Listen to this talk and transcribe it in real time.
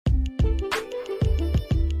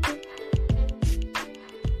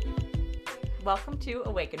Welcome to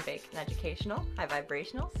Awake and Bake, an educational, high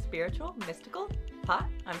vibrational, spiritual, mystical,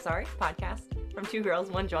 podcast from two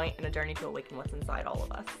girls, one joint, and a journey to awaken what's inside all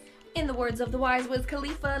of us. In the words of the wise Wiz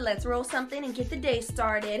Khalifa, let's roll something and get the day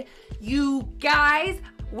started. You guys,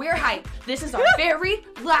 we're hyped. This is our very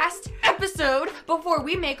last episode before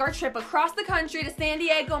we make our trip across the country to San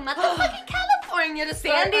Diego, motherfucking California to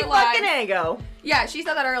start Sandy our lives. fucking Diego. Yeah, she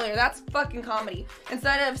said that earlier. That's fucking comedy.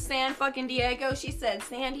 Instead of San fucking Diego, she said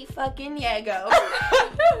Sandy fucking Diego.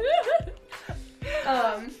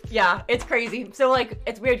 Yeah, it's crazy. So, like,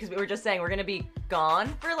 it's weird because we were just saying we're going to be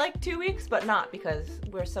gone for, like, 2 weeks, but not because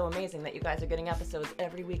we're so amazing that you guys are getting episodes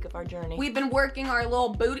every week of our journey. We've been working our little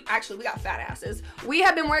booty. Actually, we got fat asses. We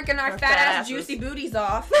have been working our fat ass juicy booties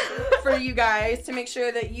off for you guys to make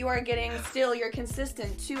sure that you are getting still your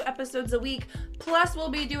consistent 2 episodes a week. Plus, we'll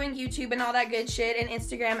be doing YouTube and all that good shit and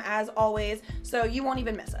Instagram as always. So you won't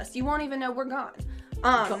even miss us. You won't even know we're gone.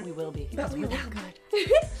 But we will be. But we will.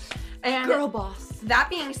 Good. And girl boss. That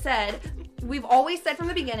being said, we've always said from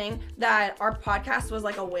the beginning that our podcast was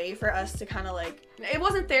like a way for us to kind of like, it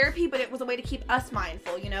wasn't therapy, but it was a way to keep us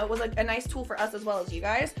mindful, you know? It was like a nice tool for us as well as you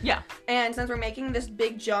guys. Yeah. And since we're making this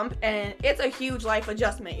big jump, and it's a huge life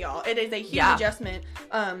adjustment, y'all. It is a huge adjustment.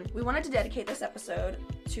 We wanted to dedicate this episode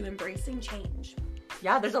to embracing change.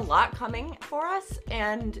 Yeah, there's a lot coming for us,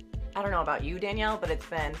 and I don't know about you, Danielle, but it's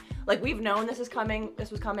been, like, we've known this was coming.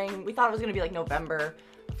 We thought it was going to be, like, November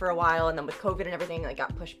for a while, and then with COVID and everything, like,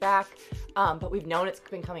 got pushed back. But we've known it's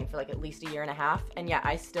been coming for, like, at least a year and a half, and yet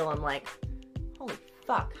I still am like, holy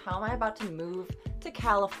fuck, how am I about to move to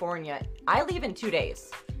California? I leave in 2 days.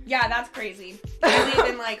 Yeah, that's crazy. I leave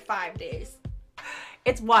in, like, 5 days.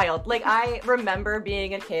 It's wild. Like, I remember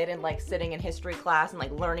being a kid and, like, sitting in history class and,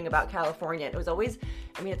 like, learning about California. It was always,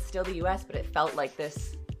 I mean, it's still the U.S., but it felt like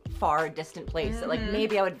this far distant place that, like,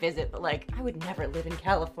 maybe I would visit, but, like, I would never live in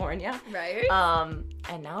California. Right.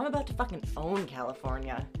 And now I'm about to fucking own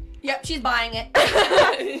California. Yep, she's buying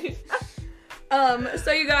it.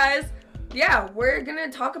 So you guys, yeah, we're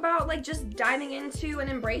gonna talk about, like, just diving into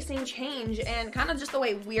and embracing change and kind of just the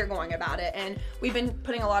way we're going about it. And we've been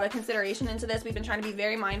putting a lot of consideration into this. We've been trying to be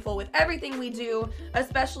very mindful with everything we do,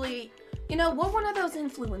 especially, you know, we're one of those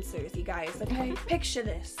influencers, you guys, okay? Picture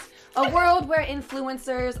this. A world where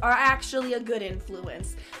influencers are actually a good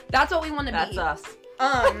influence. That's what we want to be. That's us.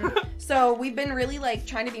 So we've been really, like,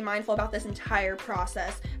 trying to be mindful about this entire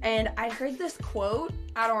process. And I heard this quote,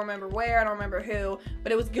 I don't remember where, I don't remember who,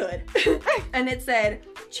 but it was good. And it said,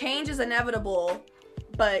 change is inevitable,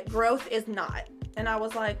 but growth is not. And I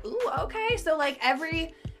was like, ooh, okay. So, like,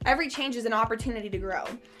 every change is an opportunity to grow.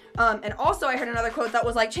 And also I heard another quote that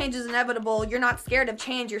was like, change is inevitable. You're not scared of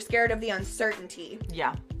change. You're scared of the uncertainty.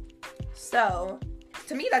 Yeah. So,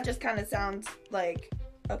 to me, that just kind of sounds like,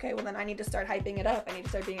 okay, well then I need to start hyping it up. I need to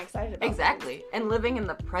start being excited about it. Exactly. And living in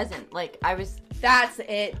the present. Like, That's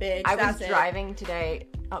it, bitch. I was driving today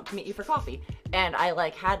to meet you for coffee. And I,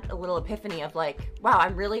 like, had a little epiphany of, like, wow,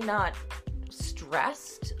 I'm really not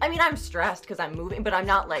stressed. I mean, I'm stressed because I'm moving, but I'm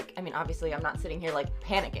not, like, I mean, obviously I'm not sitting here, like,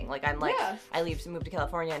 panicking. Like, I'm like, I leave to move to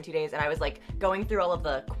California in 2 days, and I was, like, going through all of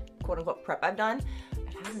the quote-unquote prep I've done.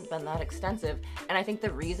 It hasn't been that extensive, and I think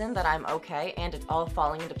the reason that I'm okay and it's all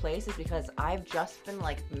falling into place is because I've just been,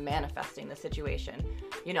 like, manifesting the situation.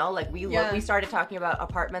 You know, like, we started talking about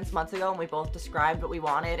apartments months ago, and we both described what we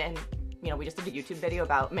wanted, and, you know, we just did a YouTube video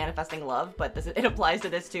about manifesting love, but it applies to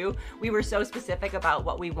this too. We were so specific about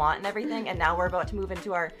what we want and everything, and now we're about to move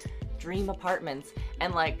into our dream apartments,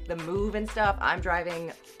 and, like, the move and stuff, I'm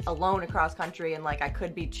driving alone across country, and, like, I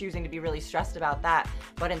could be choosing to be really stressed about that,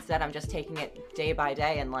 but instead I'm just taking it day by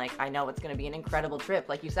day, and, like, I know it's going to be an incredible trip.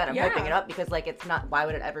 Like you said, I'm hoping it up because, like, it's not, why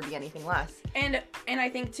would it ever be anything less? And I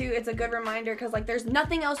think too, it's a good reminder because, like, there's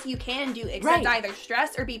nothing else you can do except either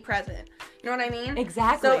stress or be present. You know what I mean?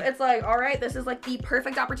 Exactly. So it's like, all right, this is, like, the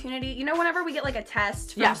perfect opportunity. You know, whenever we get, like, a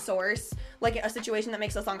test from source, like a situation that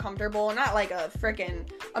makes us uncomfortable, not like a freaking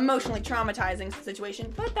emotionally traumatizing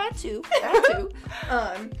situation, but that too.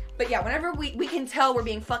 But yeah, whenever we can tell we're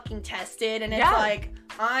being fucking tested, and it's like,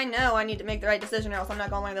 I know I need to make the right decision or else I'm not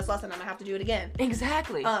gonna learn this lesson and I have to do it again.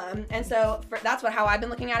 Exactly. And so that's how I've been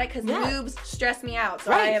looking at it, because moves stress me out.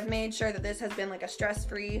 So I have made sure that this has been, like, a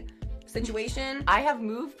stress-free situation. I have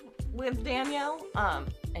moved with Danielle,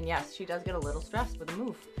 and yes, she does get a little stressed with a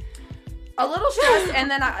move. A little stressed, and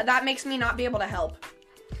then that makes me not be able to help.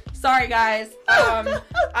 Sorry, guys. I'm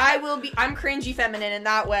cringy feminine in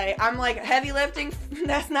that way. I'm, like, heavy lifting.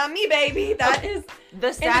 That's not me, baby. That is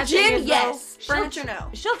The sad gym, thing is, yes. though, Furniture, no.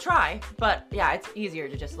 She'll try, but yeah, it's easier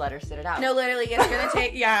to just let her sit it out. No, literally, it's gonna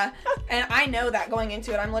take, yeah. And I know that going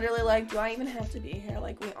into it, I'm literally like, do I even have to be here?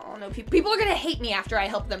 Like, we all know people are gonna hate me after I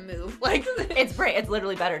help them move. Like, it's great. It's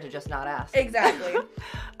literally better to just not ask. Exactly.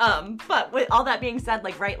 But with all that being said,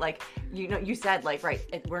 like, right, like, you said, like, right,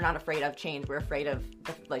 we're not afraid of change. We're afraid of,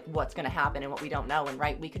 like, what's gonna happen and what we don't know. And,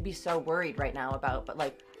 right, we could be so worried right now about, but,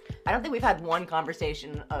 like, I don't think we've had one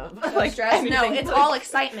conversation of like stress. anything, No, it's like, all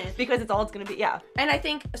excitement. Because it's all it's gonna be, yeah. And I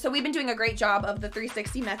think, so we've been doing a great job of the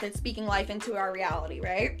 360 method, speaking life into our reality,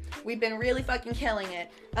 right? We've been really fucking killing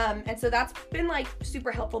it. And so that's been like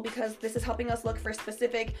super helpful because this is helping us look for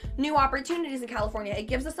specific new opportunities in California. It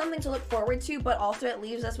gives us something to look forward to, but also it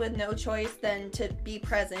leaves us with no choice than to be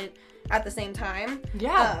present at the same time.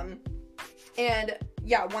 Yeah. And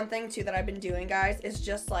yeah, one thing too that I've been doing, guys, is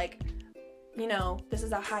just like, this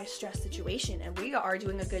is a high stress situation and we are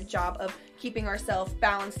doing a good job of keeping ourselves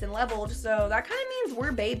balanced and leveled. So that kind of means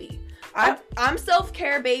we're baby. I'm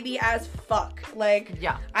self-care baby as fuck. Like,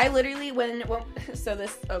 yeah. I literally,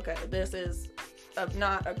 this is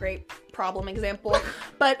not a great problem example,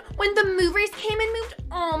 but when the movers came and moved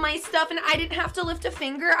all my stuff and I didn't have to lift a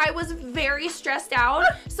finger, I was very stressed out.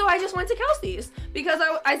 So I just went to Kelsey's because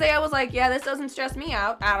Isaiah was like, yeah, this doesn't stress me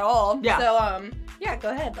out at all. Yeah. So, yeah,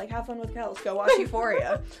 go ahead. Like, have fun with Kels. Go watch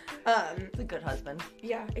Euphoria. It's a good husband.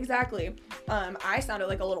 Yeah, exactly. I sounded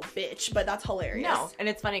like a little bitch, but that's hilarious. No, and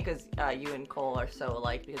it's funny because you and Cole are so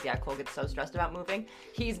alike because, yeah, Cole gets so stressed about moving.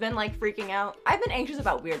 He's been, like, freaking out. I've been anxious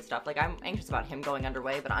about weird stuff. Like, I'm anxious about him going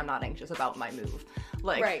underway, but I'm not anxious about my move.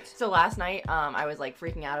 Like, right. So last night, I was, like,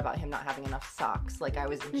 freaking out about him not having enough socks. Like, I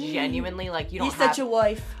was genuinely, like, He's such a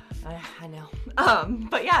wife. I know.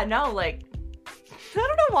 But yeah, no, like, I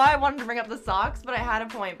don't know why I wanted to bring up the socks, but I had a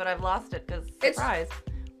point, but I've lost it because, surprise,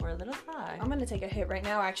 we're a little high. I'm gonna take a hit right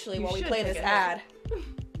now, actually, You while we should play take this a ad.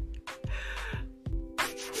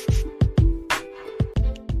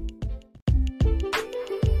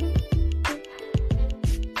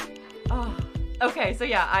 Oh, okay, so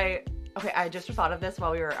yeah, I just thought of this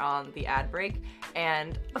while we were on the ad break,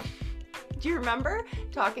 and do you remember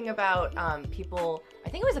talking about people, I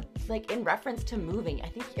think it was like in reference to moving, I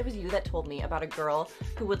think it was you that told me about a girl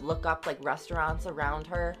who would look up like restaurants around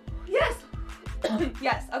her. Yes!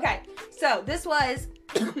 Yes, okay. So, this was,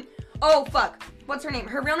 oh fuck, what's her name?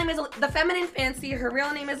 Her real name is, the feminine fancy, her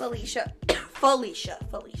real name is Alicia. Felicia.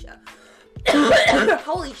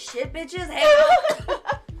 Holy shit, bitches. Hey.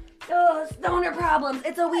 Oh, stoner problems.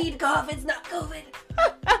 It's a weed cough. It's not COVID.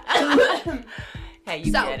 Hey,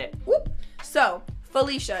 you get it. Whoop. So,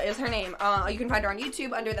 Felicia is her name. You can find her on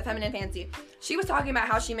YouTube under The Feminine Fancy. She was talking about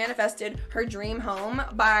how she manifested her dream home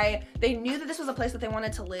by, they knew that this was a place that they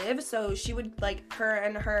wanted to live, so she would, like, her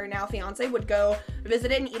and her now fiance would go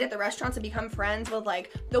visit it and eat at the restaurants and become friends with,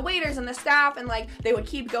 like, the waiters and the staff, and, like, they would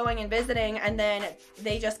keep going and visiting, and then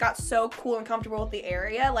they just got so cool and comfortable with the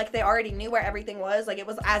area, like, they already knew where everything was, like, it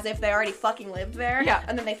was as if they already fucking lived there, yeah.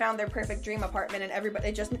 And then they found their perfect dream apartment, and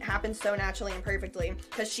it just happened so naturally and perfectly,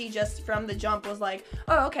 because she just, from the jump, was like,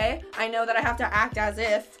 oh, okay, I know that I have to act as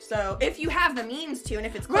if, so if you have the means to, and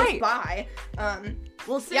if it's close by,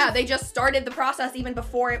 we'll see. Yeah, they just started the process even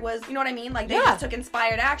before it was, you know what I mean? Like, they just took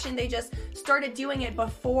inspired action, they just started doing it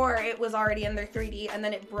before it was already in their 3D, and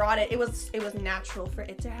then it brought it was natural for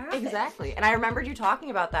it to happen. Exactly, and I remembered you talking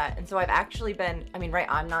about that, and so I've actually been, I mean, right,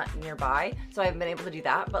 I'm not nearby, so I haven't been able to do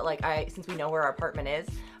that, but, like, since we know where our apartment is,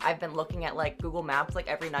 I've been looking at, like, Google Maps, like,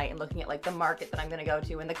 every night, and looking at, like, the market that I'm gonna go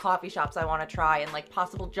to, and the coffee shops I want to try, and, like,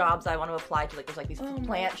 possible jobs I want to apply to, like, there's, like, these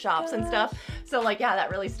plant shops and stuff, so, like, yeah, that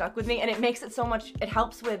really stuck with me, and it makes it so much, it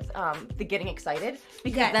helps with the getting excited,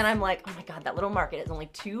 because then I'm like, oh my god, that little market is only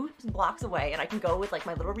 2 blocks away, and I can go with, like,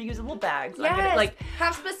 my little reusable bags. Yes, I'm gonna, like,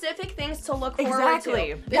 have specific things to look forward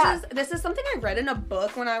to. Yeah. This is something I read in a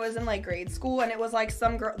book when I was in, like, grade school, and it was, like,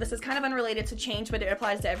 some girl, this is kind of unrelated to change, but it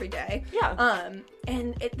applies to every day. Yeah.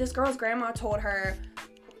 And this girl's grandma told her,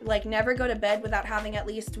 like, never go to bed without having at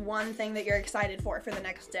least one thing that you're excited for the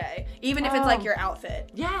next day, even if it's, like, your outfit.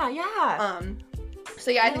 Yeah. So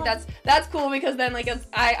yeah, I think that's cool because then, like,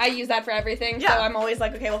 I use that for everything. Yeah. So I'm always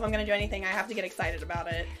like, okay, well, if I'm gonna do anything, I have to get excited about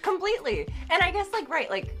it. Completely. And I guess, like, right,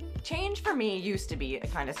 like, change for me used to be a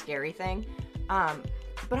kind of scary thing.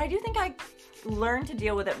 But I do think I learned to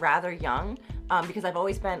deal with it rather young. Because I've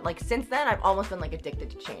always been, like, since then, I've almost been, like, addicted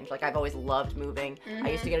to change. Like, I've always loved moving.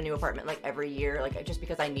 I used to get a new apartment, like, every year, like, just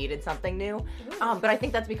because I needed something new. But I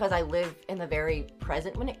think that's because I live in the very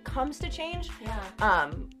present when it comes to change.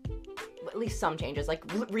 Yeah. At least some changes, like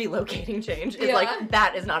relocating change is like,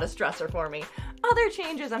 that is not a stressor for me. other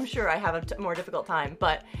changes, I'm sure I have a more difficult time,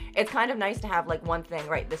 but it's kind of nice to have like one thing,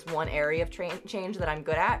 right? This one area of change that I'm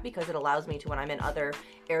good at, because it allows me to, when I'm in other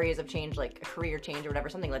areas of change, like a career change or whatever,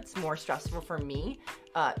 something that's more stressful for me,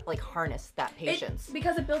 like harness that patience.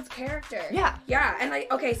 Because it builds character. Yeah. Yeah, and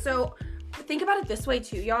like, okay, so think about it this way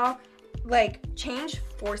too, y'all. Like, change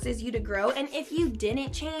forces you to grow, and if you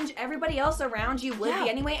didn't change, everybody else around you would be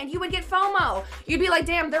anyway, and you would get FOMO. You'd be like,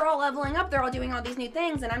 damn, they're all leveling up, they're all doing all these new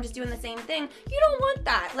things, and I'm just doing the same thing. You don't want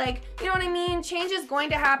that. Like, you know what I mean? Change is going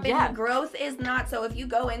to happen. Yeah. Growth is not. So if you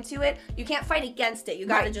go into it, you can't fight against it. You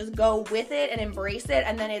gotta just go with it and embrace it,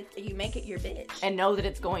 and then you make it your bitch. And know that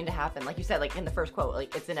it's going to happen. Like you said, like in the first quote,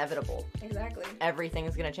 like it's inevitable. Exactly. Everything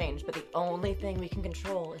is going to change, but the only thing we can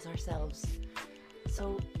control is ourselves.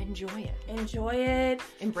 So enjoy it. Enjoy it.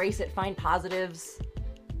 Embrace it. Find positives.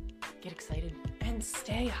 Get excited. And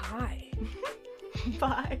stay high.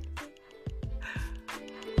 Bye.